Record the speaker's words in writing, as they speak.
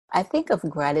I think of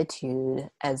gratitude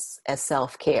as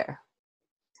self-care.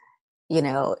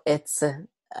 It's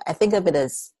I think of it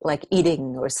as like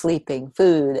eating or sleeping,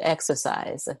 food,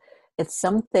 exercise. It's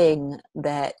something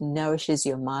that nourishes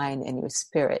your mind and your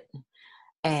spirit.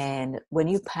 And when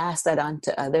you pass that on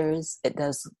to others, it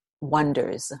does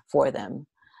wonders for them.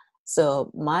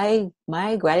 So my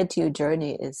gratitude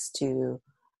journey is to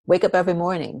wake up every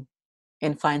morning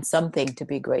and find something to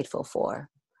be grateful for.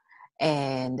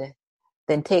 And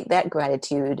then take that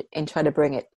gratitude and try to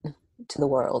bring it to the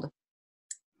world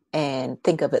and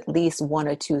think of at least one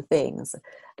or two things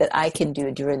that I can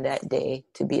do during that day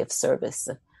to be of service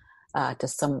to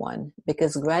someone.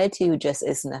 Because gratitude just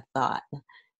isn't a thought,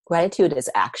 gratitude is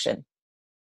action.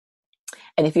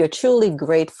 And if you're truly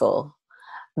grateful,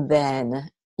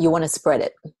 then you want to spread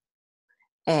it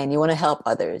and you want to help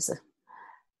others.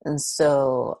 And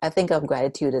so I think of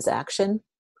gratitude as action.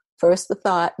 First the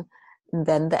thought,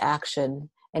 then the action.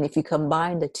 And if you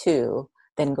combine the two,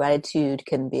 then gratitude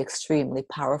can be extremely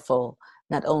powerful,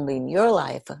 not only in your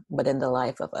life, but in the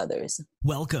life of others.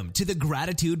 Welcome to the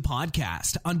Gratitude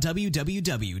Podcast on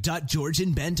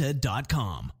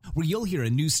www.georgianbenta.com, where you'll hear a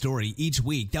new story each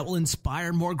week that will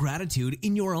inspire more gratitude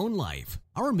in your own life.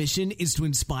 Our mission is to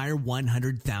inspire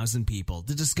 100,000 people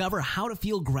to discover how to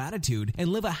feel gratitude and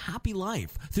live a happy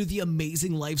life through the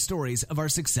amazing life stories of our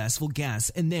successful guests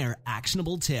and their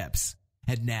actionable tips.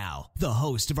 And now, the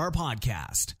host of our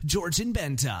podcast, Georgian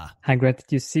Benta. Hi,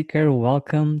 Gratitude Seeker.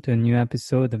 Welcome to a new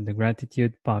episode of the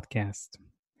Gratitude Podcast.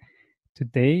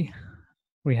 Today,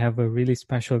 we have a really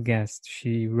special guest.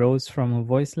 She rose from a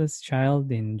voiceless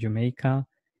child in Jamaica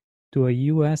to a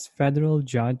U.S. federal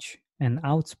judge and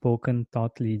outspoken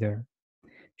thought leader.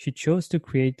 She chose to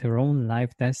create her own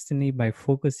life destiny by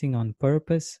focusing on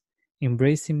purpose,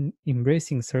 embracing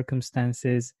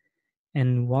circumstances,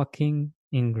 and walking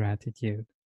in gratitude.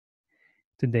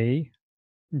 Today,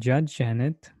 Judge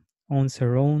Janet owns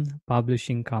her own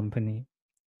publishing company,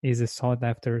 is a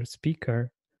sought-after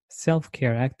speaker,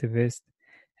 self-care activist,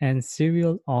 and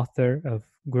serial author of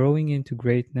Growing into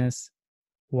Greatness,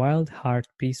 Wild Heart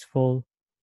Peaceful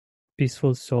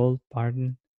Soul,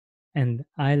 and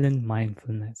Island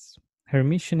Mindfulness. Her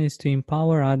mission is to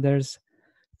empower others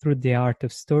through the art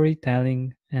of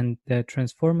storytelling and the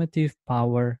transformative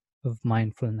power of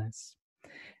mindfulness.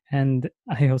 And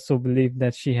I also believe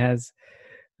that she has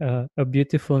a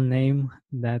beautiful name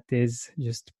that is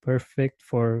just perfect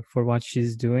for what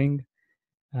she's doing.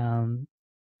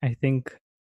 I think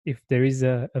if there is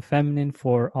a feminine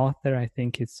for author, I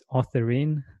think it's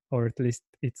Autherine, or at least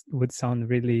it would sound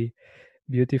really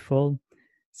beautiful.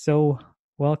 So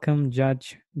welcome,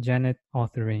 Judge Janet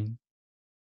Autherine.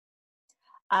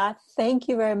 Thank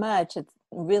you very much. It's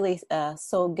really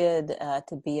so good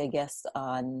to be a guest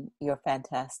on your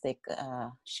fantastic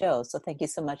show. So thank you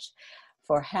so much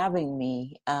for having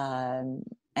me.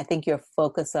 I think your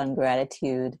focus on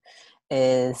gratitude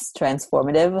is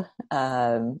transformative,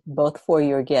 both for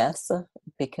your guests,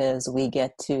 because we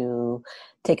get to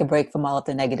take a break from all of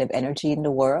the negative energy in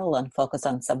the world and focus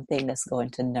on something that's going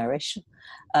to nourish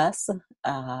us,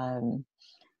 and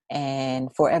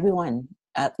for everyone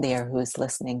out there who's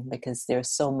listening, because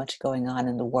there's so much going on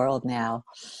in the world now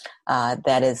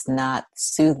that is not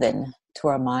soothing to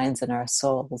our minds and our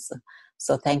souls.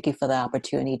 So thank you for the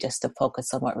opportunity just to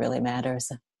focus on what really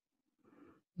matters.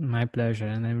 My pleasure,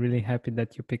 and I'm really happy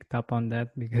that you picked up on that,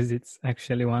 because it's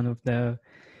actually one of the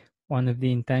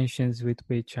intentions with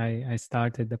which I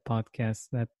started the podcast,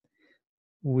 that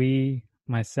we,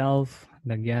 myself,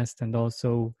 the guest, and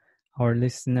also our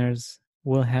listeners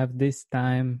will have this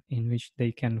time in which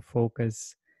they can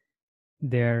focus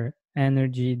their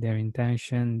energy, their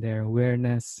intention, their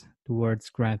awareness towards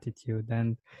gratitude.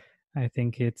 And I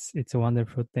think it's a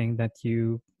wonderful thing that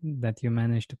you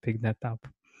managed to pick that up.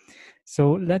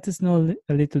 So let us know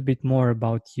a little bit more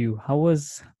about you. How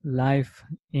was life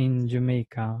in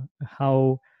Jamaica?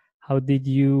 How did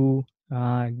you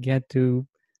get to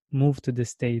move to the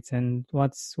States, and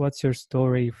what's your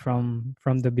story from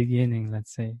the beginning,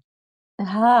 let's say?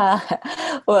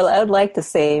 Well, I would like to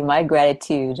say my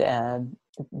gratitude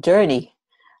journey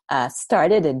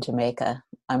started in Jamaica.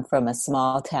 I'm from a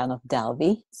small town of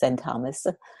Dalby, St. Thomas,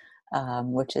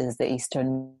 which is the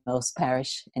easternmost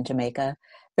parish in Jamaica.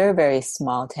 Very, very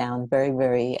small town, very,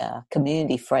 very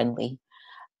community friendly.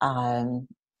 And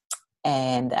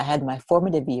I had my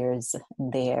formative years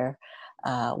there,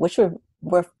 which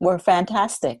were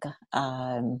fantastic.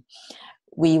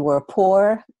 We were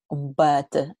poor,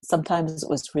 but sometimes it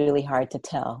was really hard to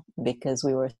tell because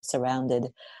we were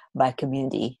surrounded by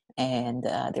community, and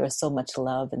there was so much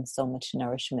love and so much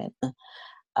nourishment.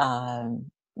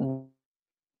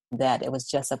 that it was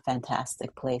just a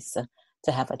fantastic place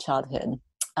to have a childhood.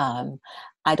 Um,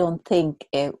 I don't think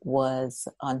it was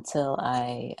until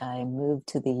I moved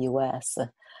to the US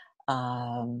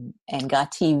and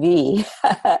got TV.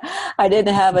 I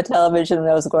didn't have a television when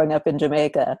I was growing up in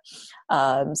Jamaica.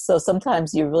 So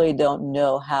sometimes you really don't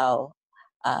know how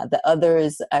the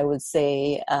others, I would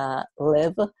say,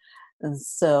 live. And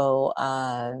so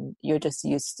you're just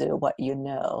used to what you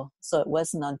know. So it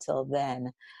wasn't until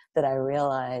then that I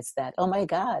realized that, oh my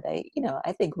God, I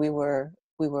think we were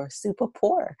super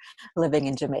poor living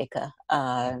in Jamaica.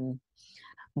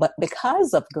 But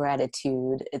because of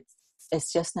gratitude,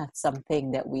 it's just not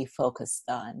something that we focused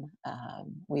on.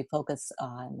 We focus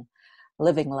on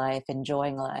living life,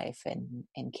 enjoying life,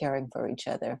 and caring for each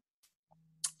other.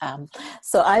 Um,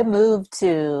 so I moved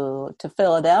to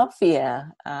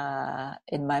Philadelphia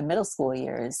in my middle school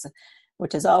years,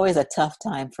 which is always a tough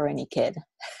time for any kid.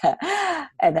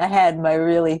 And I had my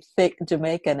really thick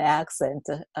Jamaican accent,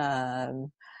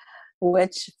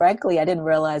 which frankly I didn't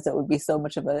realize it would be so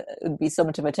much of a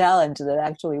challenge that it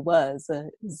actually was.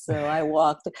 So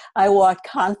I walked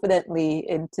confidently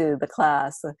into the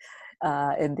class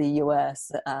in the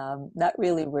US, not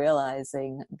really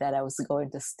realizing that I was going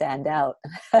to stand out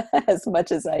as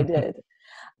much as I did.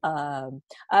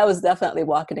 I was definitely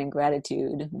walking in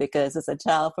gratitude because as a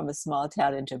child from a small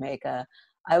town in Jamaica,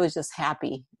 I was just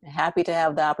happy to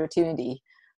have the opportunity,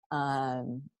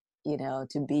 um,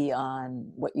 to be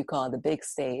on what you call the big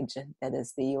stage, that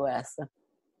is the US.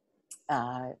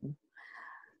 Uh,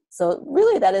 so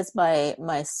really, that is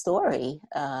my story.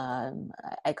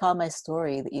 I call my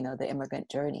story, the immigrant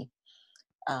journey.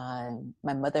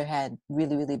 My mother had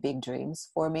really, really big dreams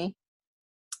for me.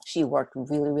 She worked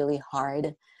really, really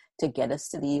hard to get us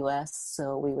to the US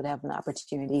so we would have an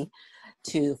opportunity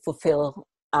to fulfill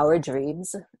our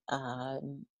dreams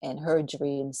and her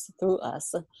dreams through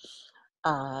us.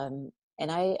 And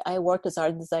I worked as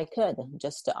hard as I could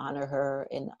just to honor her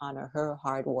and honor her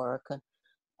hard work.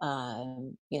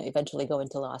 Eventually go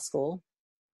into law school,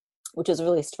 which is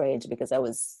really strange because I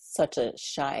was such a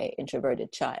shy,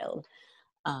 introverted child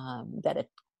that it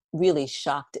really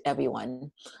shocked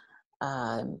everyone.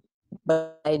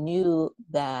 But I knew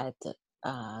that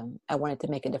I wanted to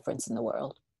make a difference in the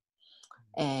world.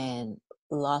 And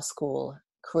law school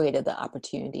created the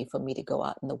opportunity for me to go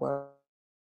out in the world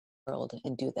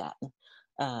and do that.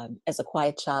 As a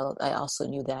quiet child, I also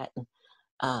knew that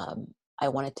I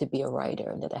wanted to be a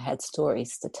writer and that I had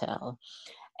stories to tell.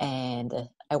 And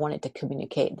I wanted to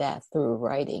communicate that through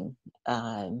writing.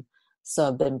 So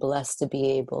I've been blessed to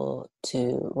be able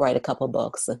to write a couple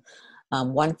books.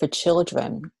 One for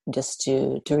children, just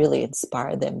to really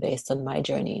inspire them based on my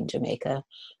journey in Jamaica.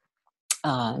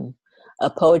 A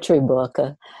poetry book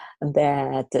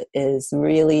that is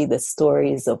really the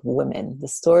stories of women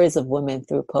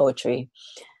through poetry.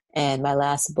 And my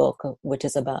last book, which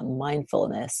is about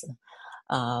mindfulness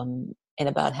and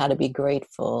about how to be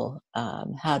grateful,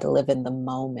 how to live in the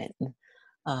moment,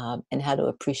 and how to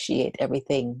appreciate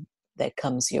everything that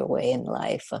comes your way in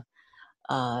life.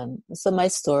 So my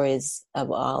stories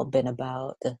have all been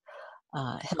about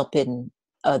helping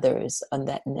others on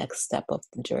that next step of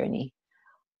the journey.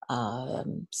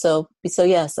 So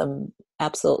yes, I'm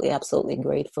absolutely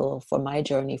grateful for my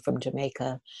journey from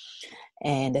Jamaica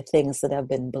and the things that I've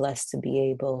been blessed to be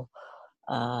able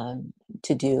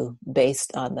to do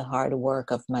based on the hard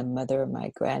work of my mother,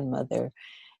 my grandmother,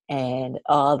 and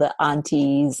all the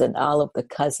aunties and all of the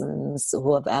cousins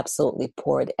who have absolutely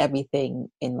poured everything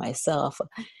in myself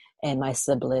and my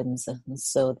siblings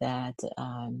so that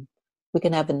we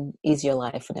can have an easier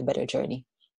life and a better journey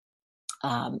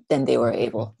than they were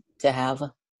able to have.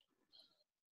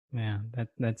 Yeah,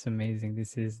 that's amazing.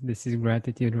 This is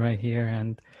gratitude right here,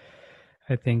 and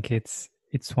I think it's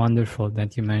wonderful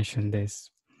that you mentioned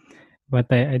this.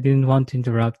 But I didn't want to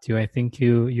interrupt you. I think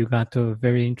you got to a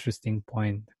very interesting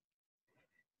point.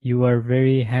 You are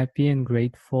very happy and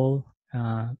grateful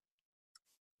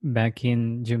back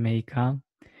in Jamaica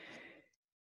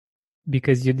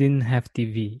because you didn't have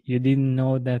TV. You didn't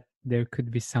know that there could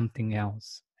be something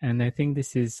else. And I think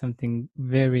this is something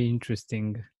very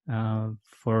interesting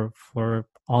for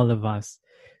all of us.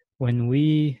 When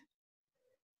we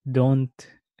don't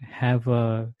have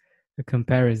a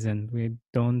comparison, we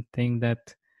don't think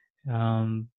that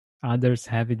others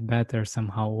have it better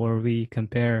somehow, or we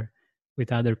compare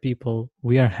with other people,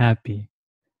 we are happy.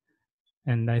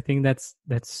 And I think that's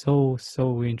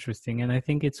so interesting. And I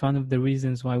think it's one of the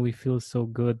reasons why we feel so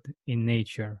good in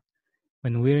nature.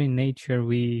 When we're in nature,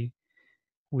 we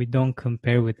don't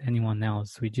compare with anyone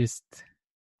else. We just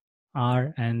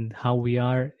are, and how we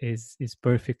are is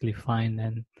perfectly fine.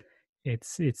 And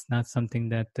it's not something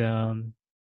that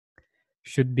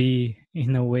should be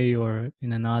in a way or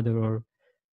in another, or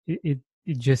it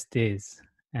just is.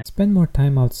 And spend more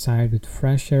time outside with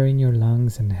fresh air in your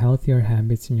lungs and healthier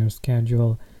habits in your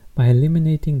schedule by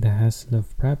eliminating the hassle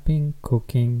of prepping,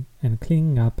 cooking, and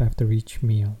cleaning up after each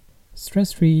meal.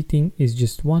 Stress-free eating is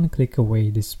just one click away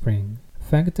this spring.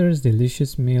 Factor's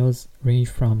delicious meals range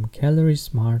from Calorie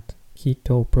Smart,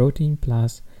 Keto, Protein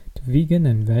Plus to vegan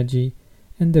and veggie,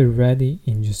 and they're ready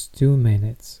in just 2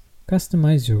 minutes.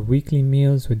 Customize your weekly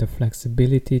meals with the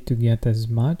flexibility to get as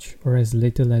much or as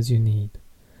little as you need.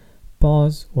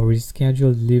 Pause or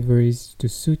reschedule deliveries to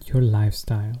suit your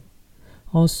lifestyle.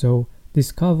 Also,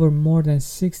 discover more than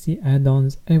 60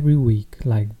 add-ons every week,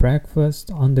 like breakfast,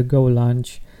 on-the-go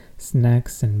lunch,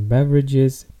 snacks, and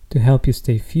beverages to help you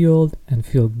stay fueled and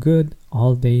feel good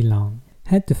all day long.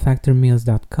 Head to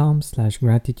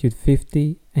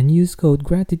factormeals.com/gratitude50 and use code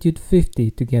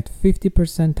gratitude50 to get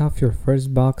 50% off your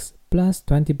first box plus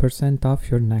 20% off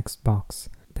your next box.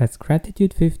 That's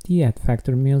gratitude50 at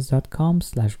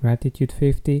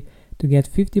factormeals.com/gratitude50 to get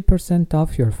 50%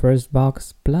 off your first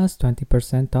box plus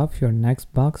 20% off your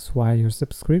next box while your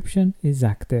subscription is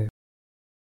active.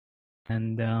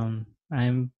 And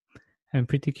I'm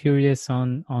pretty curious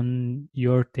on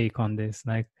your take on this.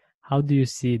 Like, how do you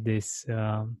see this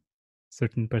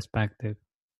certain perspective?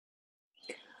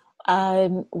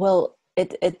 Well,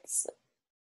 it's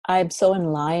I'm so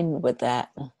in line with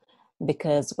that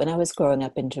because when I was growing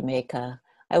up in Jamaica,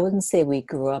 I wouldn't say we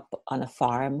grew up on a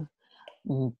farm,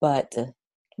 but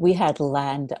we had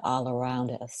land all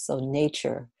around us. So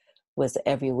nature was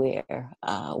everywhere.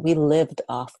 We lived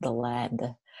off the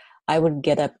land. I would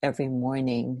get up every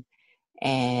morning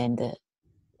and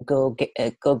go get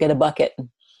a bucket.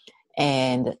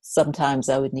 And sometimes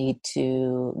I would need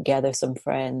to gather some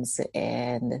friends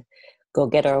and go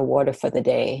get our water for the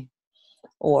day,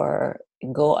 or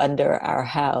go under our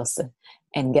house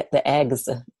and get the eggs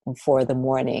for the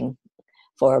morning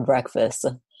for breakfast,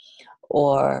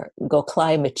 or go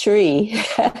climb a tree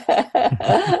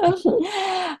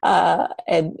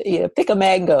and pick a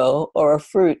mango or a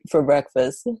fruit for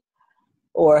breakfast,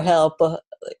 or help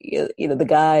the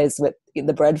guys with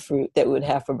the breadfruit that we would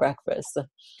have for breakfast.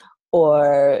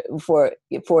 Or for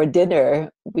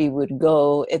dinner, we would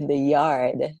go in the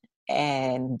yard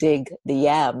and dig the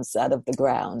yams out of the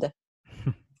ground.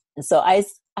 And so I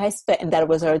spent, and that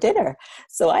was our dinner.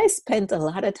 So I spent a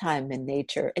lot of time in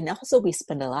nature, and also we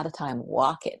spent a lot of time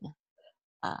walking.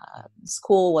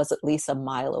 School was at least a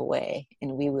mile away,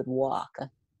 and we would walk.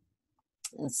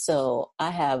 And so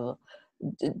I have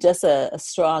just a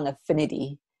strong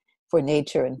affinity for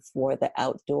nature and for the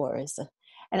outdoors.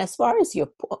 And as far as your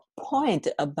point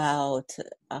about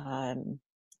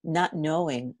not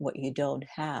knowing what you don't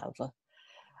have,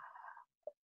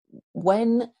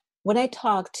 when I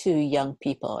talk to young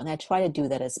people, and I try to do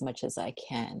that as much as I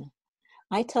can,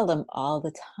 I tell them all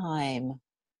the time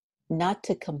not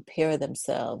to compare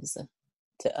themselves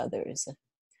to others,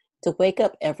 to wake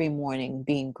up every morning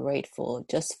being grateful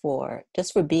just for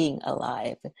being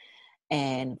alive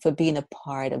and for being a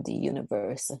part of the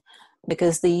universe,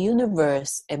 because the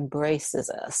universe embraces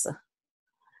us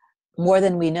more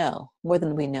than we know.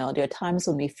 There are times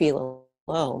when we feel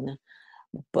alone,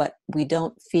 but we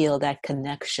don't feel that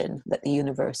connection that the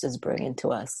universe is bringing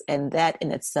to us. And that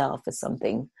in itself is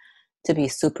something to be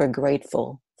super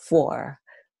grateful for.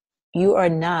 You are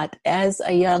not, as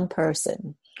a young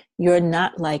person, you're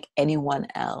not like anyone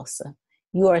else.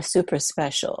 You are super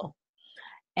special.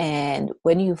 And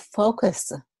when you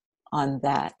focus on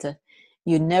that,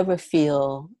 you never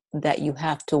feel that you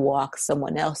have to walk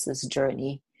someone else's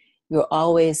journey. You're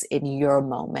always in your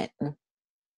moment,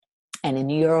 and in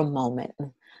your moment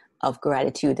of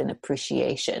gratitude and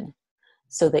appreciation,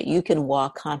 so that you can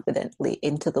walk confidently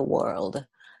into the world,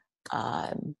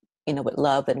 with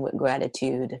love and with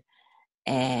gratitude,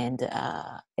 and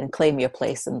claim your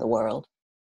place in the world.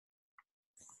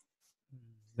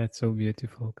 That's so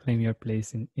beautiful. Claim your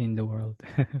place in the world.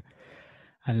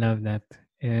 I love that.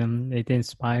 It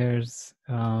inspires,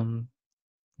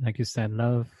 like you said,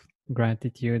 love,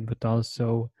 gratitude, but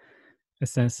also a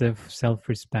sense of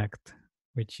self-respect,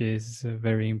 which is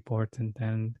very important.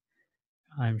 And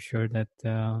I'm sure that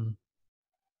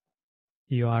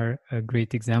you are a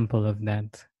great example of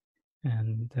that.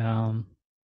 And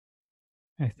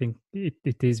I think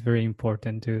it is very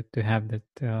important to have that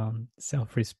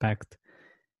self-respect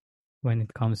when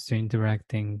it comes to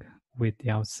interacting with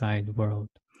the outside world.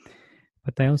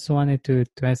 But I also wanted to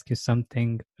ask you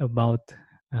something about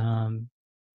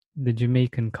the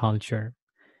Jamaican culture.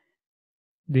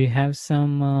 Do you have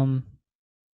some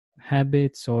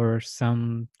habits or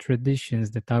some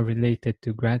traditions that are related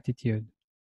to gratitude?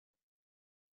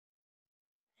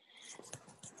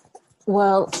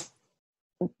 Well,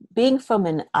 being from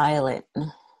an island,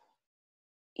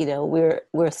 we're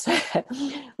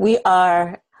we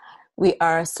are we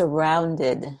are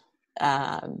surrounded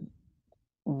um,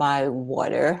 by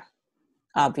water,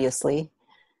 obviously,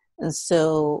 and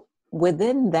so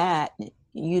within that,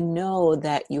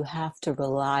 that you have to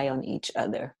rely on each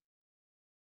other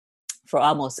for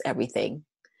almost everything.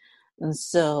 And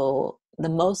so the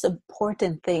most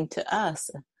important thing to us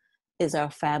is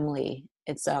our family,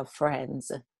 it's our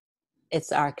friends,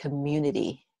 it's our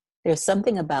community. There's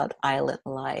something about island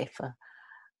life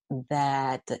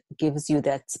that gives you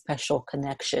that special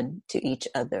connection to each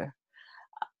other.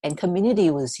 And community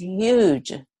was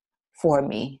huge for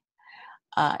me.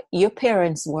 Your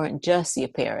parents weren't just your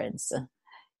parents.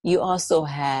 You also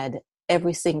had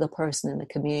every single person in the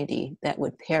community that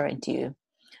would parent you.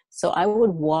 So I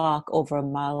would walk over a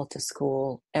mile to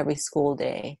school every school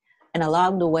day. And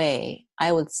along the way,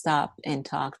 I would stop and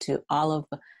talk to all of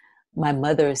my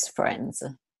mother's friends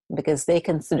because they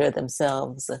consider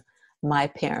themselves my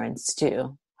parents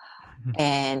too.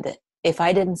 And if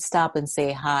I didn't stop and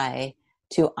say hi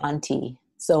to Auntie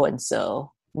so and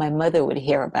so, my mother would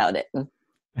hear about it.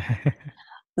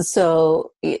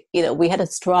 So, we had a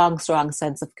strong, strong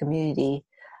sense of community,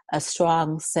 a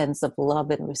strong sense of love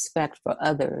and respect for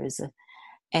others.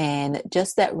 And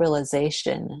just that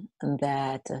realization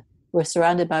that we're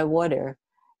surrounded by water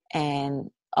and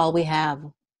all we have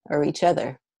are each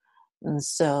other. And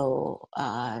so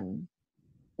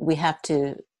we have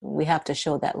to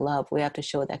show that love. We have to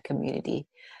show that community.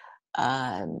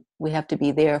 We have to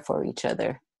be there for each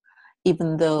other.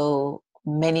 Even though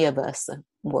many of us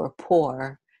were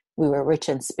poor, we were rich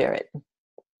in spirit.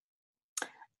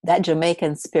 That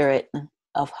Jamaican spirit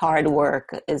of hard work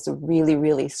is really,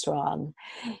 really strong.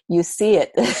 You see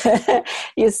it.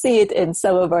 You see it in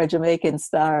some of our Jamaican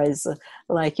stars,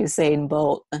 like Usain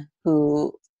Bolt,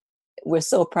 who we're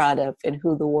so proud of and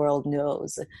who the world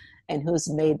knows and who's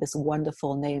made this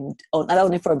wonderful name, not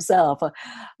only for himself,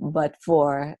 but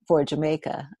for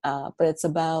Jamaica. But it's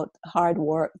about hard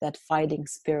work, that fighting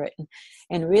spirit,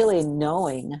 and really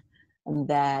knowing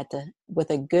that with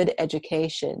a good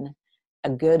education, a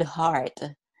good heart,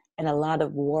 and a lot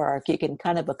of work, you can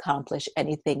kind of accomplish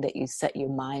anything that you set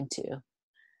your mind to.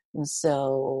 And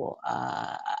so,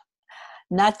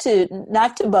 not to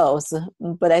boast,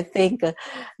 but I think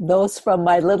those from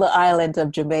my little island of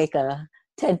Jamaica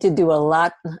tend to do a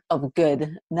lot of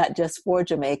good, not just for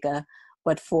Jamaica,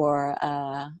 but for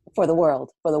the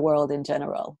world in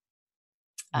general.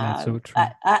 That's so true.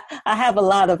 I have a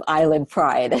lot of island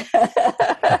pride.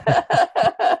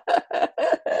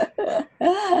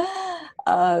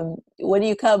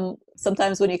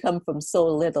 Sometimes when you come from so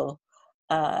little,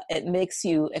 it makes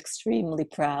you extremely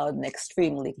proud and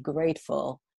extremely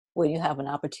grateful when you have an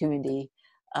opportunity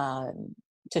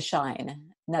to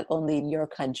shine, not only in your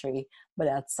country, but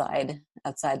outside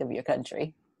of your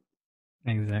country.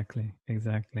 Exactly.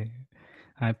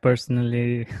 I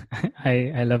personally,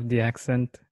 I love the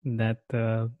accent that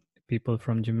people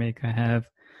from Jamaica have.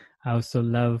 I also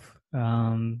love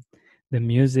the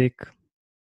music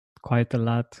quite a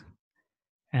lot.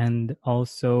 And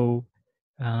also,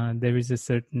 there is a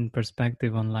certain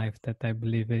perspective on life that I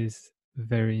believe is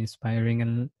very inspiring.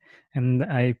 And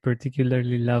I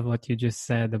particularly love what you just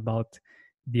said about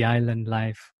the island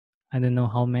life. I don't know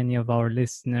how many of our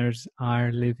listeners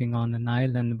are living on an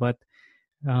island, but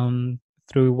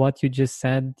through what you just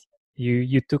said,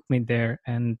 you took me there,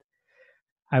 and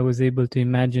I was able to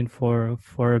imagine for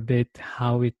a bit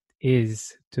how it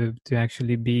is to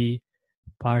actually be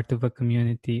part of a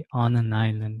community on an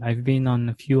island. I've been on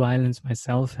a few islands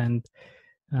myself, and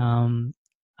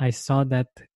I saw that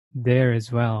there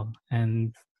as well,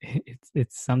 and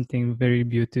it's something very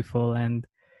beautiful, and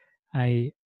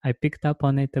I picked up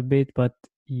on it a bit, but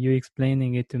you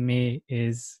explaining it to me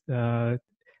is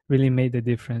really made a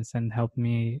difference and helped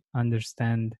me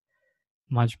understand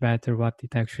much better what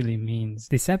it actually means.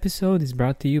 This episode is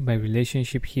brought to you by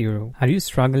Relationship Hero. Are you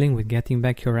struggling with getting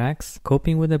back your ex,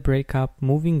 coping with a breakup,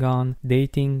 moving on,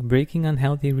 dating, breaking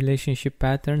unhealthy relationship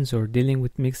patterns, or dealing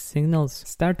with mixed signals?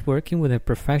 Start working with a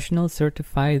professional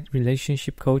certified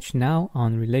relationship coach now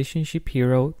on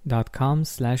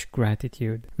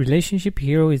relationshiphero.com/gratitude. Relationship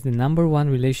Hero is the #1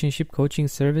 relationship coaching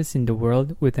service in the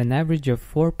world with an average of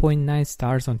 4.9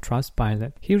 stars on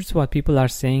Trustpilot. Here's what people are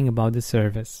saying about the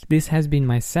service. This has been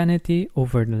my sanity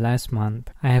over the last month.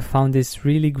 I have found this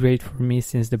really great for me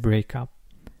since the breakup.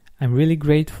 I'm really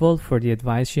grateful for the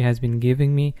advice she has been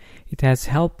giving me. It has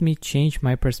helped me change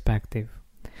my perspective.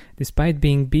 Despite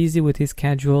being busy with his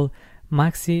schedule,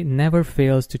 Maxi never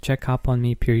fails to check up on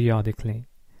me periodically.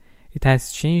 It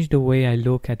has changed the way I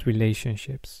look at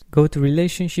relationships. Go to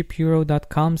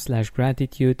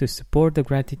relationshiphero.com/gratitude to support the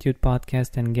Gratitude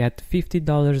Podcast and get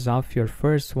 $50 off your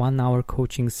first 1-hour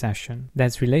coaching session.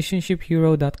 That's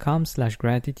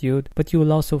relationshiphero.com/gratitude, but you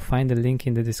will also find the link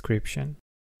in the description.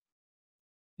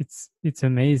 It's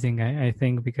amazing, I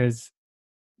think, because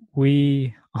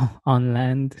we on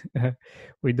land,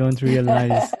 we don't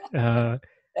realize how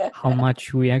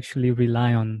much we actually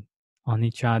rely on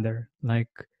each other. Like,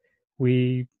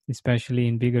 we, especially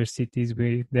in bigger cities,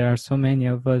 there are so many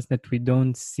of us that we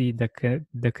don't see the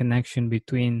connection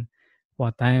between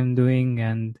what I am doing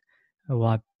and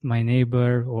what my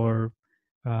neighbor or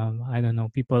I don't know,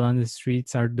 people on the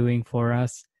streets are doing for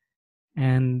us.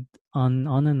 And on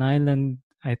an island,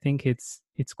 I think it's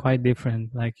quite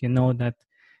different. Like, you know that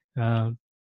uh,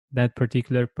 that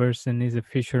particular person is a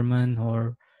fisherman,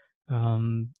 or I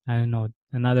don't know,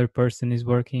 another person is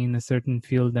working in a certain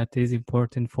field that is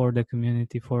important for the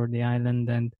community, for the island,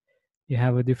 and you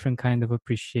have a different kind of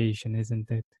appreciation, isn't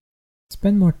it?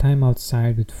 Spend more time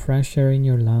outside with fresh air in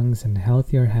your lungs and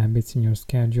healthier habits in your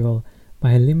schedule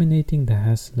by eliminating the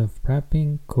hassle of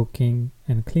prepping, cooking,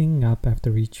 and cleaning up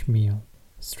after each meal.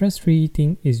 Stress-free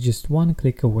eating is just one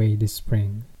click away this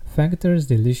spring. Factor's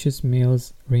delicious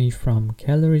meals range from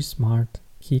Calorie Smart,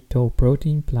 Keto,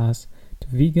 Protein Plus, to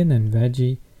vegan and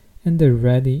veggie, and they're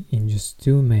ready in just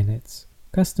 2 minutes.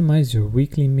 Customize your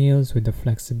weekly meals with the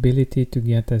flexibility to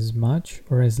get as much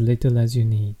or as little as you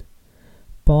need.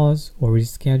 Pause or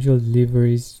reschedule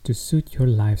deliveries to suit your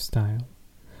lifestyle.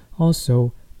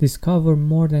 Also, discover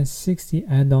more than 60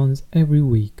 add-ons every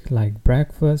week, like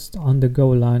breakfast, on-the-go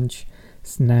lunch,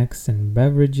 snacks, and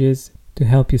beverages to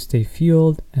help you stay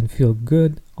fueled and feel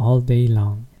good all day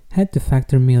long. Head to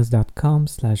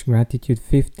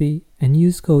factormeals.com/gratitude50 and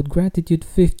use code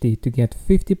gratitude50 to get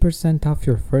 50% off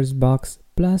your first box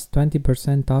plus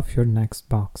 20% off your next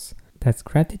box. That's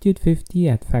gratitude50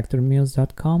 at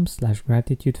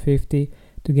factormeals.com/gratitude50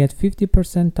 to get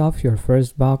 50% off your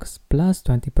first box plus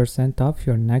 20% off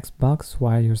your next box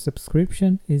while your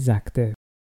subscription is active.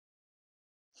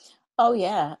 Oh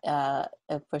yeah,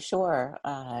 for sure.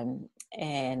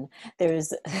 And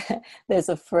there's there's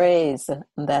a phrase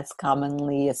that's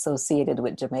commonly associated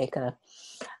with Jamaica,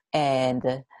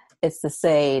 and it's the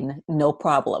saying "no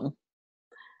problem,"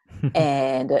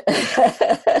 and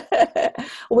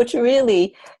which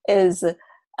really is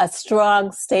a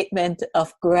strong statement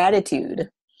of gratitude,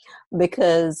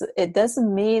 because it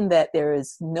doesn't mean that there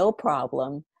is no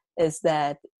problem. Is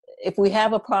that if we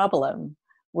have a problem,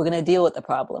 we're going to deal with the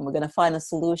problem. We're going to find a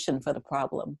solution for the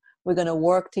problem. We're going to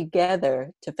work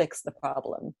together to fix the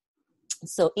problem.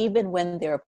 So even when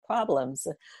there are problems,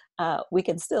 we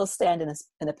can still stand in a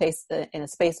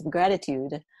space of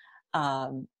gratitude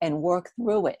and work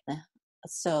through it.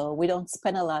 So we don't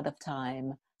spend a lot of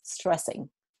time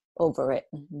stressing over it,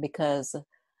 because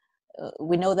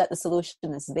we know that the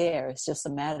solution is there. It's just a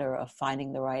matter of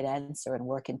finding the right answer and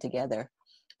working together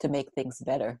to make things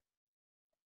better.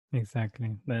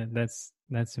 Exactly. That's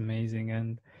amazing,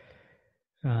 and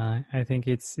I think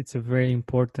it's a very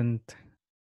important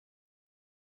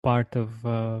part of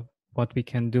what we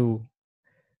can do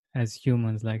as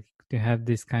humans, like to have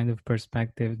this kind of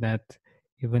perspective that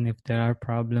even if there are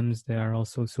problems, there are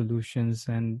also solutions,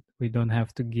 and we don't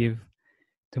have to give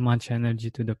too much energy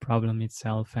to the problem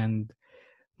itself and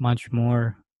much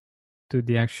more to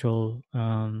the actual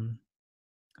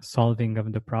solving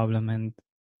of the problem and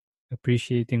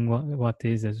appreciating what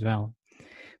is as well.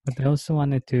 But I also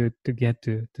wanted to get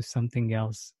to something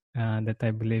else that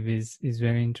I believe is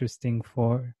very interesting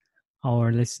for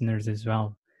our listeners as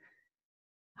well.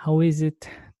 How is it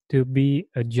to be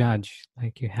a judge?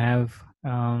 Like, you have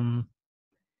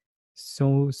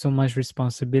so much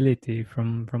responsibility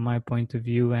from my point of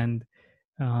view, and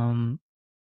um,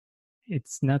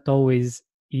 it's not always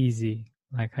easy.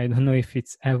 Like, I don't know if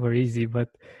it's ever easy, but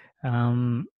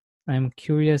um, I'm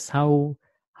curious how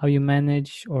you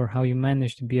manage, or how you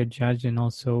manage to be a judge and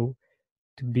also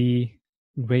to be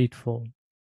grateful,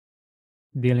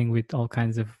 dealing with all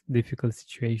kinds of difficult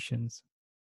situations.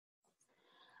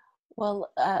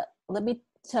 Well, let me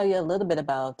tell you a little bit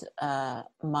about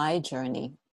my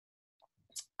journey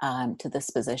to this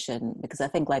position, because I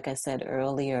think, like I said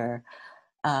earlier,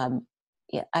 um,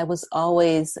 yeah, I was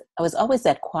always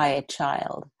that quiet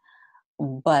child,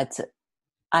 but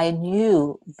I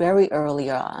knew very early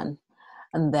on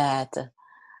that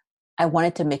I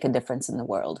wanted to make a difference in the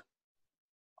world.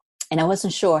 And I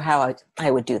wasn't sure how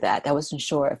I would do that. I wasn't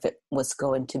sure if it was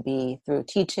going to be through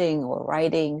teaching or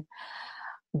writing.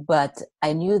 but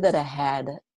I knew that I had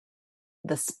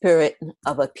the spirit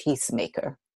of a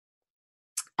peacemaker.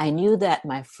 I knew that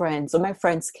when my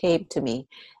friends came to me,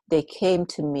 they came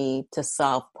to me to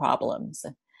solve problems.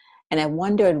 And I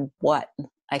wondered what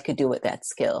I could do with that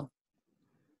skill.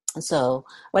 So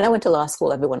when I went to law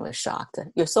school, everyone was shocked.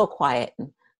 You're so quiet.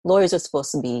 Lawyers are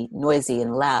supposed to be noisy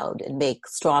and loud and make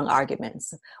strong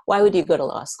arguments. Why would you go to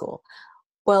law school?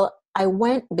 Well, I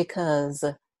went because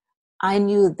I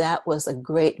knew that was a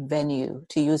great venue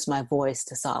to use my voice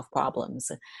to solve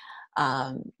problems.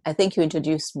 I think you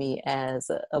introduced me as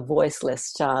a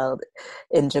voiceless child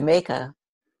in Jamaica,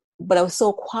 but I was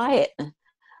so quiet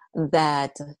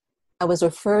that I was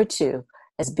referred to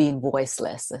as being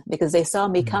voiceless because they saw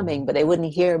me Mm. coming, but they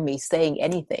wouldn't hear me saying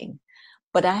anything.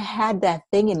 But I had that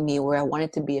thing in me where I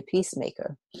wanted to be a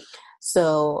peacemaker.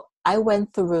 So I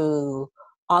went through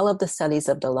all of the studies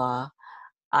of the law.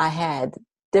 I had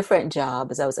different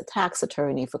jobs. I was a tax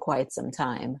attorney for quite some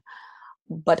time,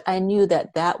 but I knew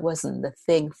that that wasn't the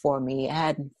thing for me. I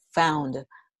hadn't found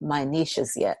my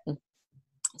niches yet.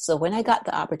 So when I got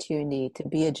the opportunity to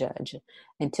be a judge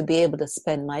and to be able to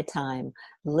spend my time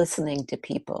listening to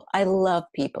people, I love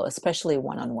people, especially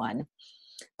one-on-one,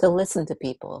 to listen to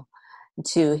people,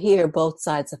 to hear both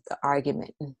sides of the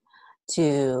argument,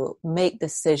 to make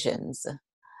decisions.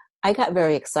 I got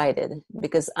very excited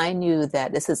because I knew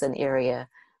that this is an area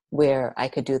where I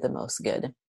could do the most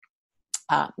good.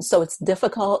 So it's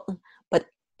difficult, but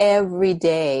every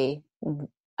day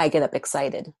I get up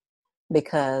excited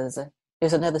because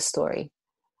there's another story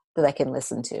that I can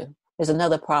listen to. There's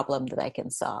another problem that I can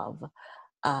solve.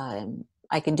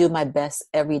 I can do my best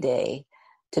every day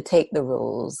to take the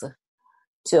rules,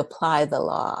 to apply the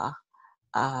law,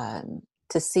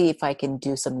 to see if I can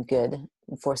do some good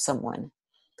for someone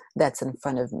that's in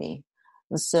front of me.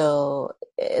 So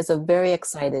it's a very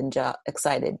exciting job. It's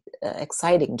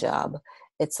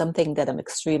something that I'm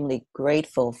extremely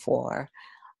grateful for.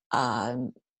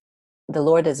 Um, the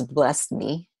Lord has blessed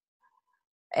me,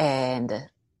 and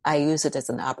I use it as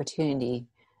an opportunity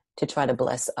to try to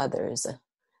bless others.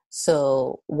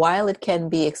 So while it can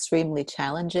be extremely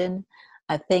challenging,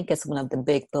 I think it's one of the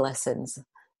big blessings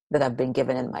that I've been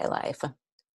given in my life.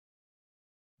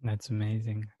 That's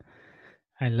amazing.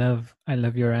 I love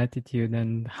your attitude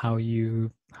and how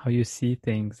you see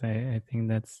things. I think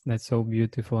that's so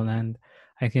beautiful, and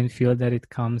I can feel that it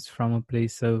comes from a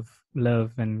place of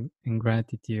love and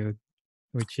gratitude,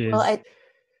 which Well, is I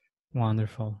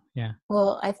wonderful. Yeah.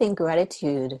 I think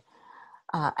gratitude.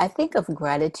 I think of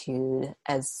gratitude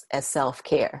as self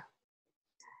care.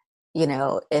 You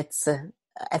know, it's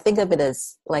I think of it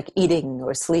as like eating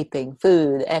or sleeping,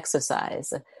 food,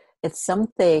 exercise. It's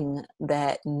something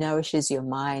that nourishes your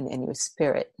mind and your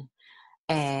spirit.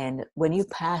 And when you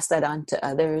pass that on to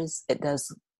others, it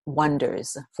does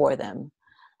wonders for them.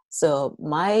 So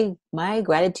my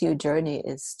gratitude journey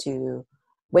is to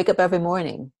wake up every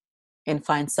morning and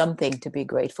find something to be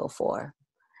grateful for,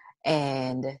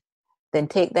 and then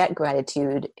take that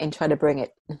gratitude and try to bring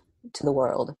it to the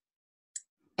world,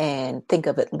 and think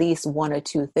of at least one or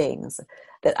two things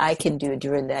that I can do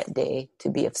during that day to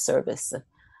be of service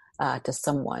to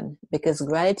someone. Because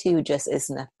gratitude just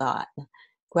isn't a thought.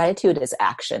 Gratitude is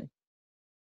action.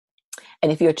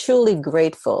 And if you're truly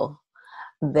grateful,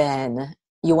 then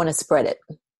you want to spread it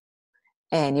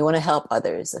and you want to help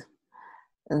others.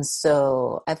 And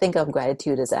so I think of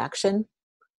gratitude as action.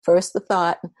 First the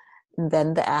thought,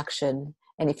 then the action.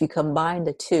 And if you combine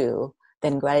the two,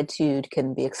 then gratitude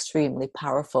can be extremely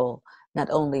powerful, not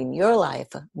only in your life,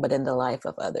 but in the life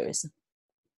of others.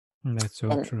 That's so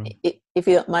And true. if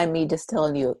you don't mind me just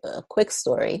telling you a quick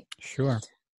story Sure.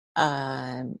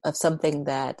 of something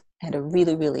that had a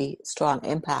really, really strong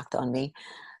impact on me.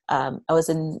 I was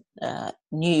in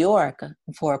New York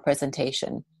for a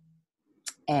presentation,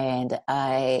 and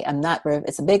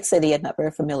it's a big city. I'm not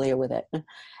very familiar with it.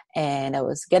 And I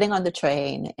was getting on the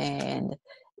train, and,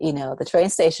 the train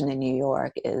station in New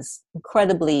York is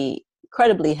incredibly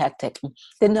hectic.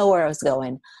 Didn't know where I was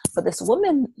going, but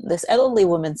this elderly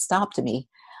woman stopped me.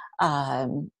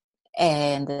 And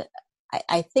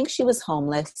I think she was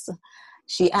homeless.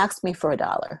 She asked me for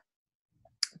 $1.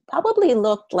 Probably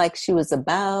looked like she was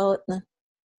about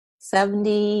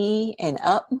 70 and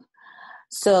up.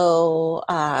 So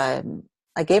I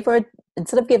gave her,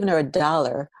 instead of giving her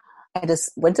 $1, I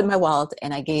just went to my wallet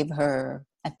and I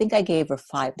think I gave her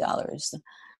 $5.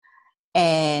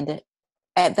 And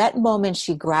at that moment,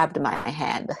 she grabbed my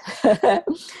hand.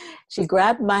 She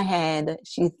grabbed my hand.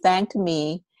 She thanked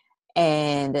me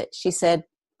and she said,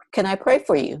 "Can I pray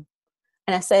for you?"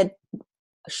 And I said,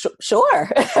 Sure.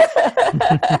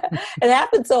 It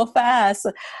happened so fast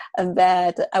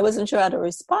that I wasn't sure how to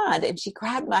respond. And she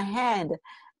grabbed my hand,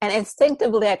 and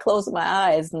instinctively I closed my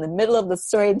eyes in the middle of the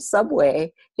strange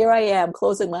subway. Here I am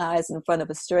closing my eyes in front of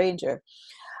a stranger.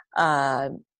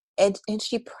 Um, and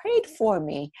she prayed for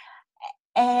me.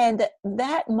 And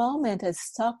that moment has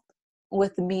stuck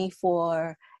with me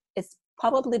for, it's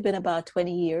probably been about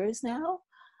 20 years now.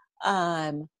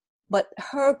 Um, but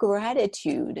her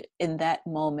gratitude in that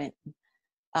moment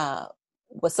uh,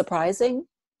 was surprising,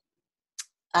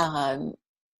 um,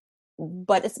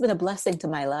 but it's been a blessing to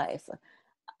my life.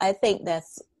 I think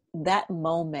that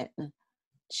moment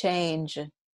changed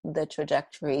the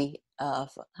trajectory of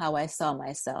how I saw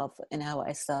myself and how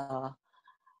I saw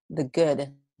the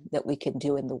good that we can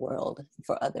do in the world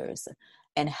for others,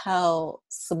 and how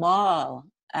small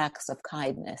acts of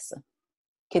kindness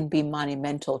can be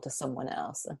monumental to someone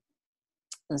else.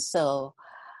 And so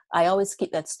I always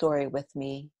keep that story with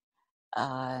me.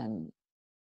 Um,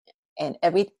 and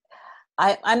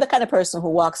I'm the kind of person who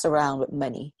walks around with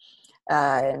money.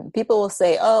 People will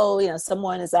say, oh,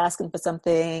 someone is asking for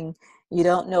something, you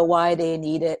don't know why they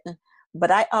need it. But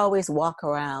I always walk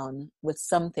around with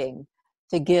something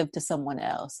to give to someone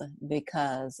else,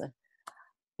 because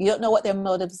you don't know what their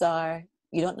motives are,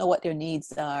 you don't know what their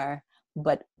needs are,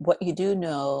 but what you do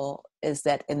know is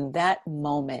that in that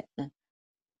moment,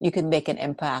 you can make an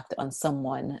impact on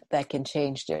someone that can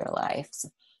change their lives.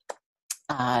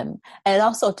 And it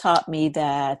also taught me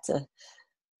that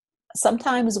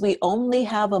sometimes we only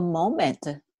have a moment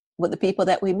with the people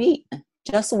that we meet,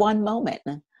 just one moment.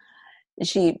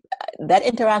 That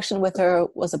interaction with her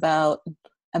was about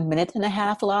a minute and a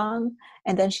half long,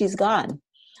 and then she's gone.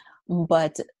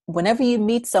 But whenever you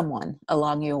meet someone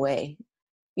along your way,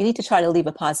 you need to try to leave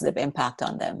a positive impact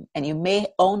on them. And you may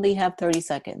only have 30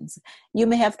 seconds. You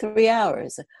may have 3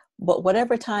 hours. But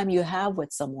whatever time you have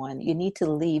with someone, you need to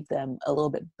leave them a little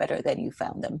bit better than you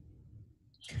found them.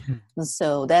 And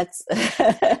so that's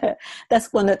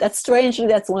that's one of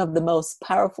the most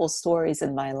powerful stories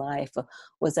in my life,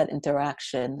 was that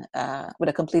interaction with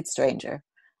a complete stranger.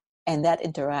 And that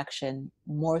interaction,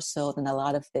 more so than a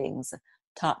lot of things,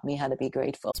 taught me how to be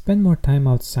grateful. Spend more time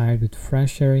outside with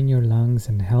fresh air in your lungs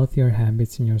and healthier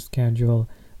habits in your schedule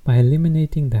by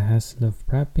eliminating the hassle of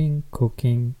prepping,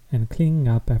 cooking, and cleaning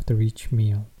up after each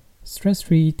meal.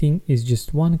 Stress-free eating is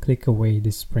just one click away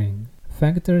this spring.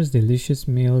 Factor's delicious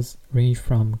meals range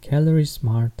from Calorie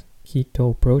Smart,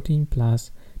 Keto, Protein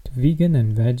Plus to vegan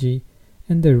and veggie,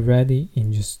 and they're ready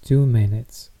in just 2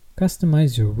 minutes.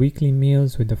 Customize your weekly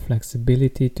meals with the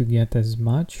flexibility to get as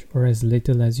much or as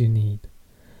little as you need.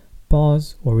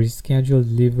 Pause or reschedule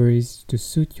deliveries to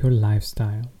suit your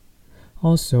lifestyle.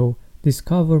 Also,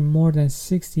 discover more than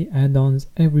 60 add-ons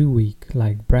every week,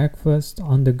 like breakfast,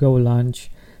 on-the-go lunch,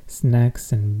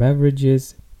 snacks, and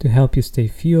beverages to help you stay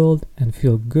fueled and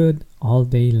feel good all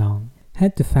day long.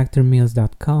 Head to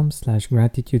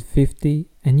factormeals.com/gratitude50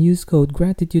 and use code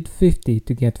gratitude50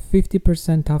 to get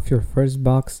 50% off your first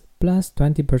box plus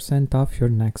 20% off your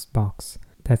next box.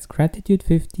 That's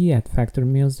gratitude50 at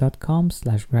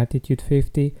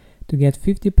factormeals.com/gratitude50 to get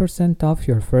 50% off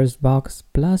your first box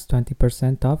plus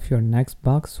 20% off your next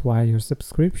box while your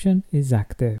subscription is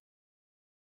active.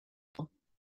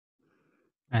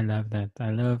 I love that.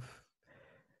 I love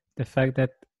the fact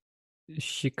that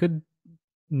she could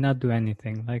not do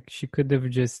anything. Like, she could have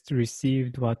just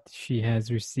received what she has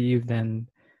received and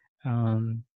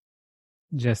um,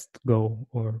 just go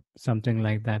or something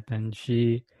like that. And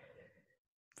she,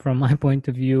 from my point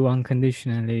of view,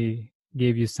 unconditionally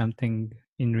gave you something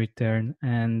in return.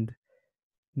 And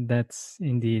that's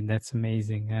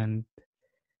amazing. And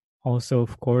also,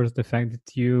 of course, the fact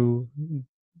that you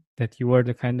were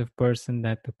the kind of person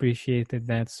that appreciated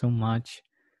that so much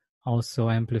also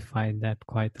amplified that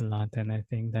quite a lot. And I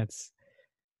think that's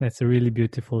a really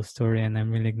beautiful story, and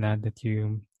I'm really glad that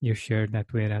you shared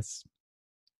that with us.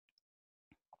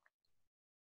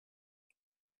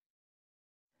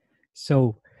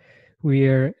 So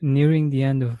we're nearing the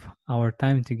end of our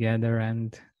time together,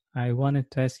 and I wanted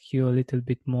to ask you a little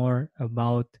bit more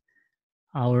about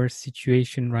our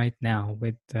situation right now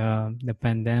with the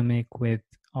pandemic, with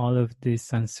all of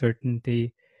this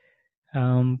uncertainty.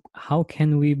 How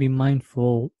can we be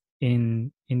mindful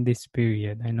in this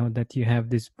period? I know that you have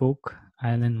this book,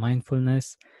 Island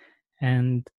Mindfulness,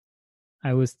 and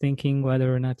I was thinking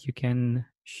whether or not you can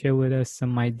share with us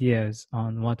some ideas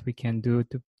on what we can do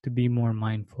to be more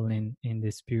mindful in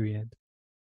this period.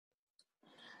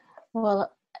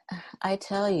 Well, I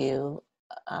tell you,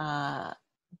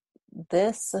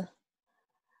 this,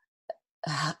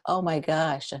 oh my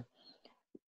gosh,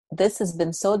 this has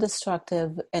been so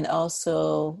destructive and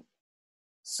also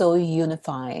so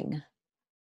unifying.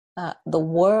 The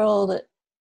world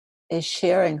is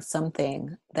sharing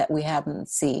something that we haven't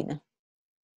seen.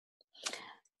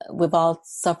 We've all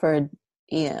suffered,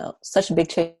 such big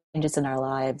changes in our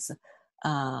lives,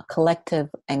 collective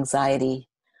anxiety,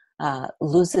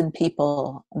 losing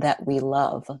people that we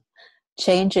love,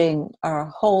 changing our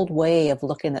whole way of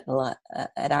looking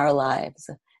at our lives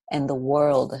and the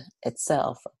world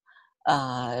itself.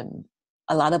 A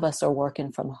lot of us are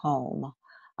working from home.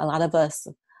 A lot of us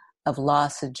have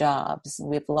lost jobs.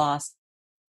 We've lost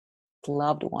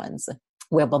loved ones.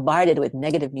 We're bombarded with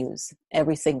negative news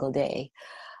every single day.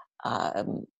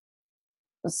 Um,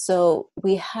 so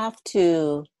we have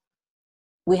to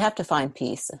find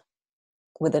peace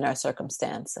within our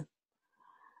circumstance,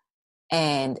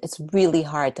 and it's really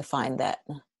hard to find that.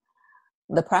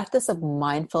 The practice of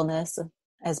mindfulness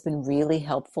has been really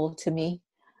helpful to me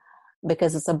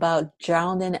because it's about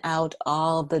drowning out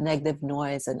all the negative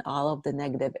noise and all of the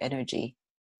negative energy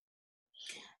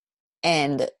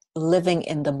and living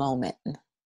in the moment.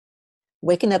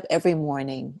 Waking up every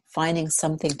morning, finding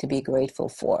something to be grateful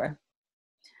for,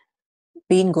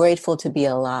 being grateful to be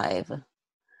alive,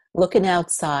 looking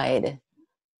outside,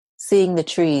 seeing the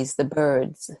trees, the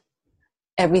birds,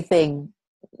 everything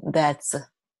that's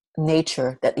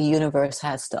nature that the universe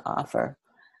has to offer.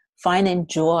 Finding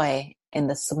joy in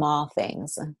the small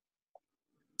things,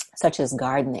 such as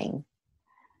gardening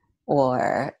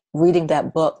or reading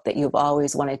that book that you've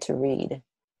always wanted to read,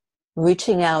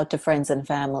 reaching out to friends and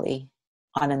family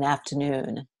on an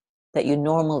afternoon that you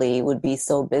normally would be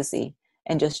so busy,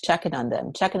 and just checking on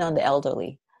them, checking on the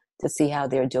elderly to see how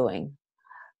they're doing.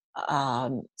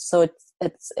 So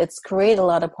it's created a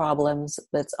lot of problems,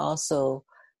 but it's also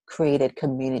created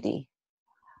community.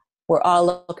 We're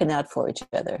all looking out for each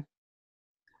other.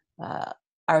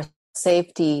 Our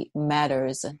safety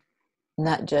matters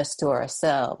not just to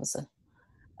ourselves,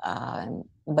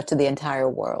 but to the entire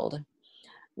world.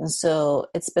 And so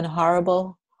it's been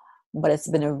horrible, but it's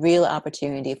been a real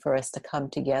opportunity for us to come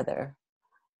together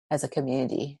as a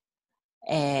community.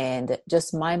 And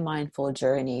just my mindful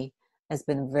journey has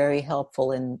been very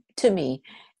helpful to me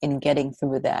in getting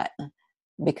through that.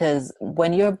 Because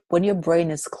when your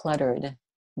brain is cluttered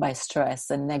by stress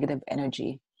and negative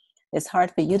energy, it's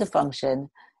hard for you to function,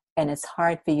 and it's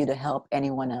hard for you to help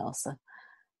anyone else.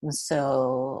 And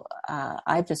so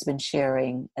I've just been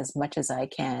sharing as much as I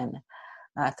can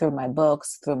through my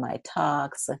books, through my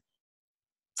talks,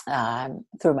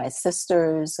 through my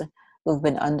sisters who've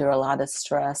been under a lot of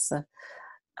stress.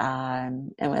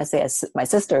 And when I say my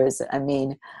sisters, I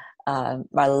mean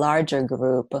my larger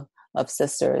group of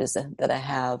sisters that I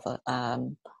have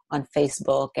on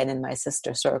Facebook and in my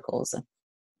sister circles.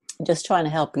 Just trying to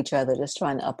help each other, just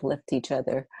trying to uplift each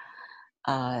other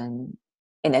in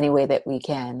any way that we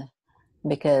can.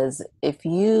 Because if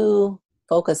you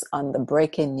focus on the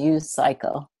breaking news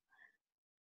cycle,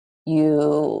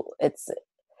 the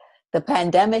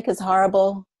pandemic is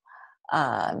horrible,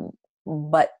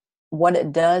 but what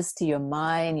it does to your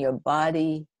mind, your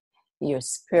body, your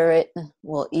spirit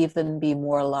will even be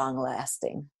more long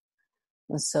lasting.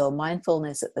 And so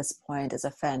mindfulness at this point is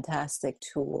a fantastic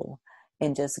tool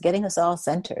in just getting us all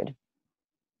centered.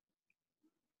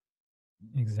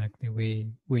 Exactly.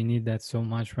 We need that so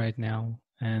much right now.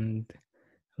 And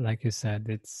like you said,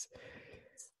 it's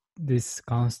this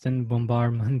constant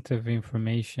bombardment of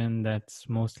information that's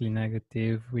mostly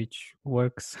negative, which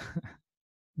works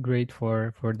great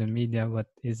for the media, but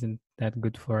isn't that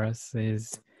good for us,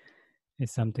 is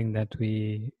something that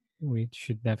we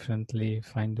should definitely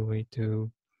find a way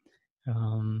to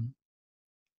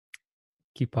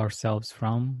keep ourselves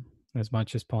from as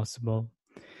much as possible.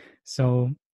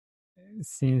 So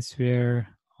since we're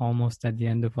almost at the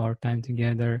end of our time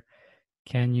together,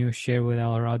 can you share with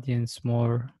our audience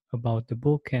more about the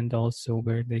book and also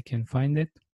where they can find it?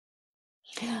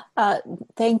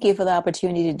 Thank you for the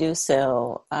opportunity to do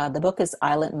so. The book is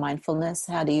Island Mindfulness,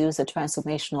 How to Use the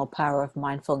Transformational Power of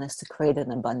Mindfulness to Create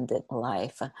an Abundant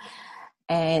Life.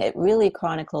 And it really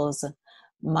chronicles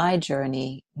my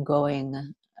journey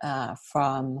going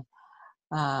from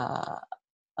a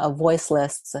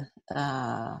voiceless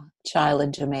child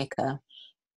in Jamaica,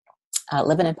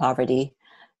 living in poverty,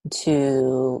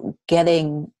 to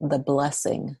getting the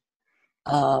blessing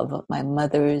of my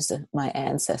mother's, my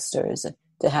ancestors,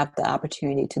 to have the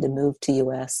opportunity to move to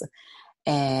U.S.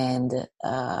 and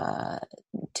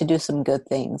to do some good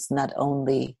things, not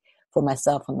only for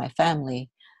myself and my family,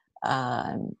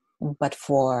 but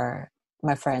for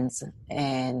my friends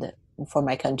and for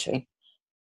my country.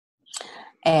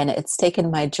 And it's taken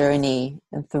my journey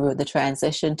through the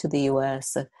transition to the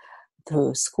US,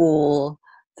 through school,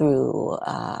 through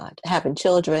having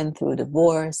children, through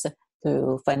divorce,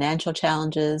 through financial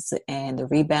challenges and the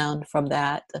rebound from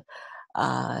that,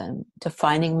 to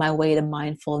finding my way to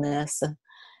mindfulness,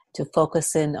 to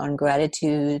focusing on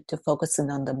gratitude, to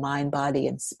focusing on the mind, body,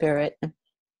 and spirit,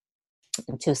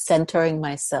 to centering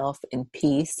myself in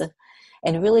peace,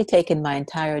 and really taking my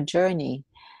entire journey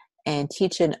and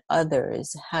teaching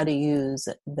others how to use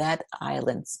that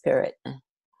island spirit,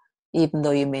 even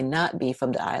though you may not be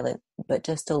from the island, but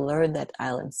just to learn that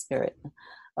island spirit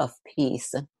of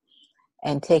peace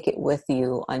and take it with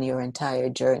you on your entire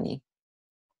journey.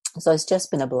 So it's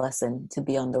just been a blessing to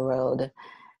be on the road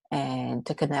and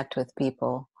to connect with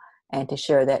people and to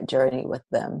share that journey with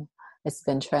them. It's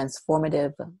been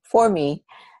transformative for me,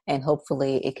 and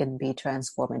hopefully it can be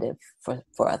transformative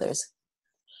for others.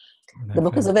 Definitely. The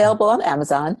book is available on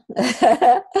Amazon,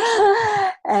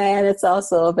 and it's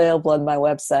also available on my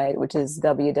website, which is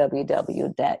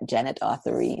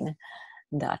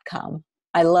www.janetautherine.com.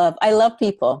 I love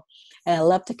people, and I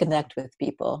love to connect with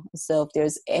people. So if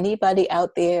there's anybody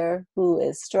out there who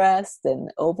is stressed and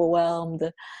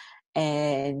overwhelmed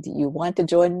and you want to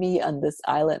join me on this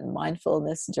island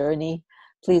mindfulness journey,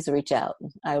 please reach out.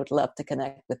 I would love to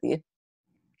connect with you.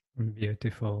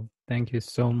 Beautiful. Thank you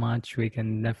so much. We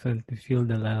can definitely feel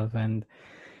the love, and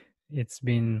it's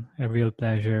been a real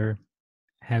pleasure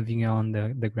having you on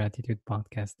the Gratitude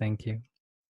Podcast. Thank you.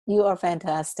 You are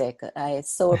fantastic. I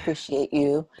so appreciate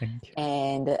you. Thank you.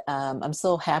 And I'm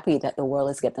so happy that the world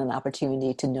is getting an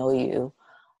opportunity to know you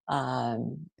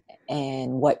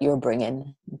and what you're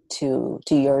bringing to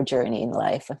your journey in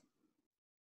life.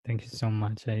 Thank you so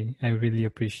much. I really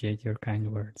appreciate your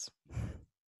kind words.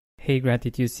 Hey,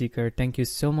 Gratitude Seeker, thank you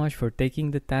so much for taking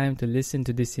the time to listen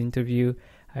to this interview.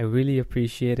 I really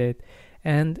appreciate it.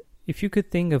 And if you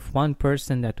could think of one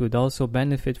person that would also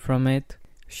benefit from it,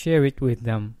 share it with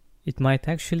them. It might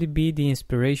actually be the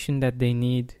inspiration that they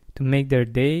need to make their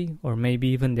day or maybe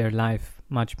even their life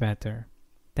much better.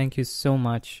 Thank you so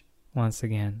much once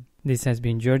again. This has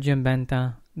been Georgian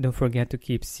Benta. Don't forget to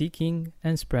keep seeking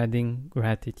and spreading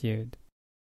gratitude.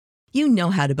 You know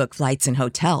how to book flights and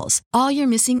hotels. All you're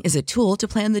missing is a tool to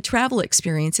plan the travel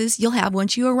experiences you'll have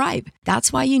once you arrive.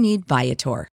 That's why you need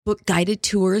Viator. Book guided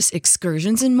tours,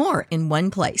 excursions, and more in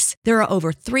one place. There are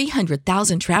over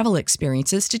 300,000 travel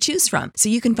experiences to choose from, so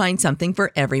you can find something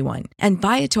for everyone. And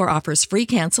Viator offers free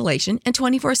cancellation and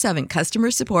 24/7 customer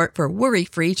support for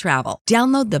worry-free travel.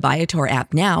 Download the Viator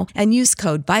app now and use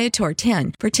code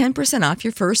Viator10 for 10% off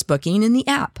your first booking in the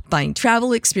app. Find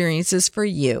travel experiences for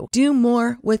you. Do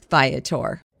more with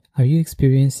Viator. Are you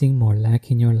experiencing more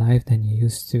lack in your life than you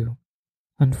used to?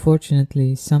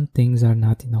 Unfortunately, some things are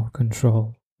not in our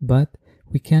control, but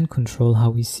we can control how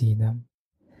we see them.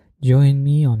 Join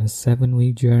me on a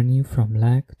 7-week journey from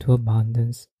lack to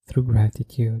abundance through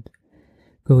gratitude.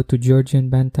 Go to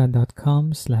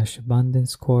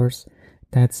georgianbenta.com/abundance course.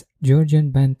 That's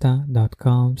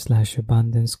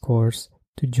georgianbenta.com/abundance course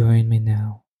to join me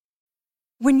now.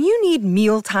 When you need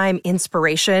mealtime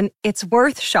inspiration, it's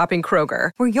worth shopping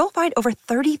Kroger, where you'll find over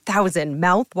 30,000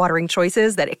 mouth-watering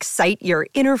choices that excite your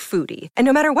inner foodie. And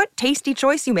no matter what tasty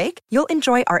choice you make, you'll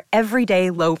enjoy our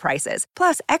everyday low prices,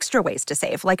 plus extra ways to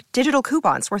save, like digital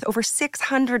coupons worth over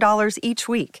 $600 each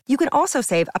week. You can also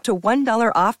save up to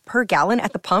 $1 off per gallon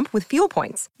at the pump with fuel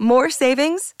points. More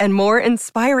savings and more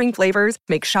inspiring flavors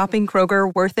make shopping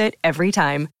Kroger worth it every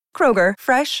time. Kroger,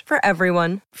 fresh for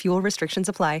everyone. Fuel restrictions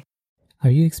apply. Are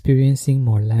you experiencing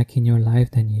more lack in your life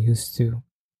than you used to?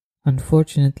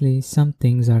 Unfortunately, some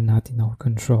things are not in our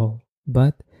control,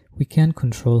 but we can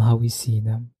control how we see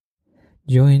them.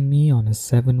 Join me on a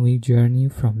 7-week journey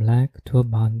from lack to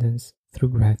abundance through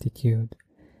gratitude.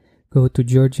 Go to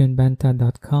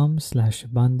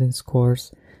georgianbenta.com/abundance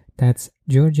course. That's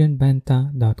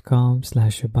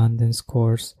georgianbenta.com/abundance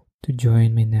course to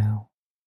join me now.